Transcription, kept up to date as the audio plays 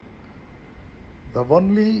The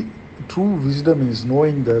only true wisdom is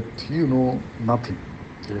knowing that you know nothing.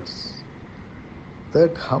 Yes.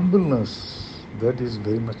 That humbleness, that is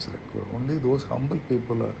very much required. Only those humble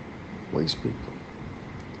people are wise people.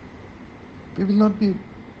 We will not be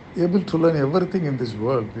able to learn everything in this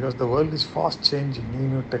world because the world is fast changing.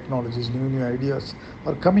 New technologies, new ideas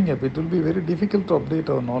are coming up. It will be very difficult to update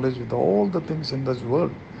our knowledge with all the things in this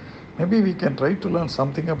world. Maybe we can try to learn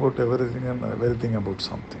something about everything and everything about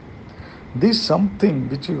something. This something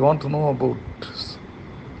which we want to know about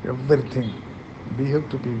everything, we have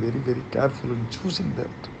to be very careful in choosing that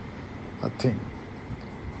thing,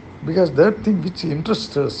 because that thing which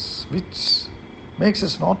interests us, which makes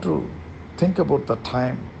us not to think about the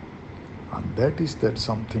time, and that is that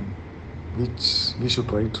something which we should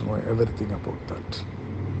try to know everything about that.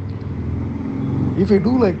 If we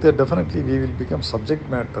do like that, definitely we will become subject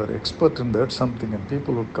matter expert in that something, and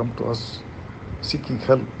people will come to us seeking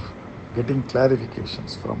help, getting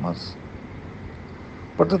clarifications from us.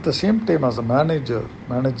 But at the same time, as a manager,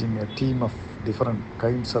 managing a team of different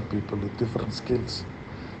kinds of people with different skills,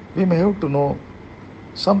 we may have to know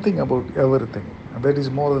something about everything. And that is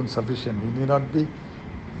more than sufficient. We need not be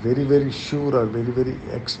very sure or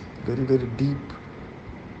very deep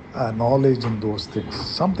knowledge in those things.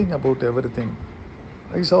 Something about everything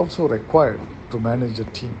is also required to manage a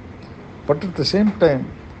team. But at the same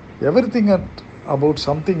time, about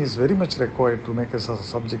something is very much required to make us a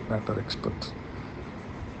subject matter expert.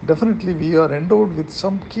 Definitely, we are endowed with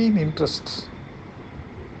some keen interests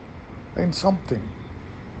in something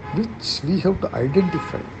which we have to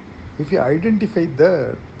identify. If we identify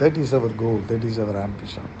that, that is our goal, that is our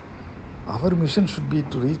ambition. Our mission should be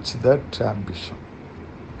to reach that ambition.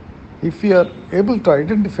 If we are able to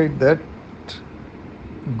identify that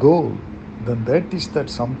goal, then that is that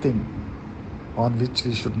something on which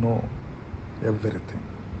we should know everything.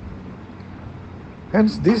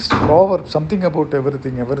 Hence, this proverb, something about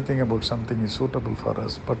everything about something, is suitable for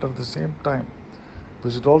us. But at the same time,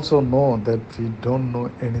 we should also know that we don't know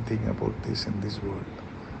anything about this in this world,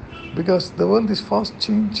 because the world is fast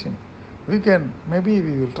changing. Maybe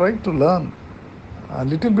we will try to learn a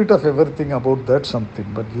little bit of everything about that something,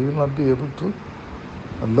 but we will not be able to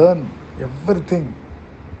learn everything,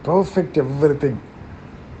 perfect everything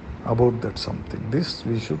about that something. This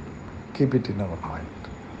we should keep it in our mind.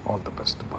 All the best. Bye.